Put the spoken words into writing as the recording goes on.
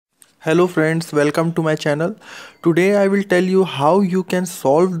Hello friends, welcome to my channel. Today I will tell you how you can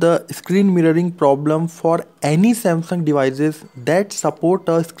solve the screen mirroring problem for any Samsung devices that support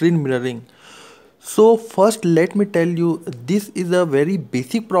a screen mirroring. So first let me tell you, this is a very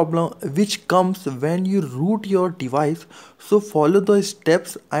basic problem which comes when you root your device. So follow the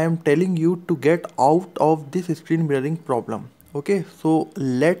steps I am telling you to get out of this screen mirroring problem. Okay, so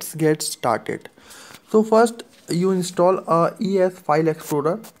let's get started. So first you install a ESFILE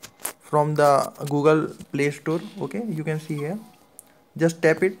Explorer from the Google Play Store. Okay, you can see here, just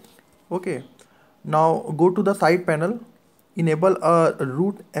tap it. Okay, now go to the side panel, enable a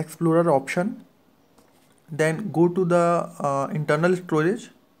root explorer option, then go to the internal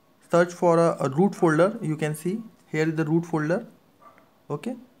storage, search for a root folder. You can see here is the root folder.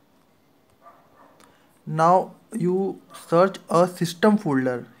 Okay, now you search a system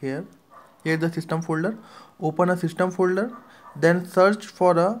folder. Here the system folder, open a system folder, then search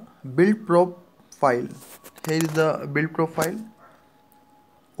for a build.prop file. Here is the build.prop file,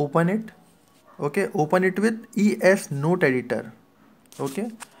 open it. Okay, open it with ES note editor.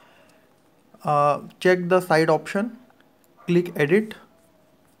 Okay, check the side option, click edit.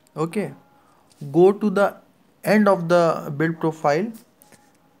 Okay, go to the end of the build.prop file.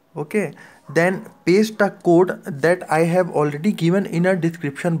 Okay, then paste the code that I have already given in a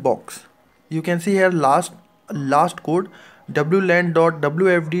description box. You can see here last code,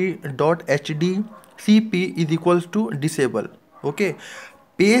 wlan.wfd.hdcp is equals to disable. Okay,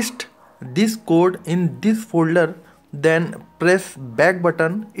 paste this code in this folder, then press back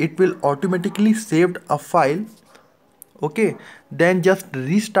button. It will automatically saved a file. Okay, then just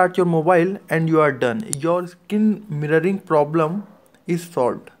restart your mobile and you are done. Your screen mirroring problem is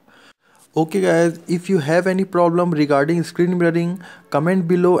solved. Okay guys, if you have any problem regarding screen mirroring, comment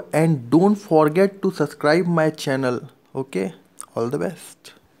below and don't forget to subscribe my channel. Okay, all the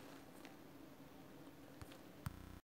best.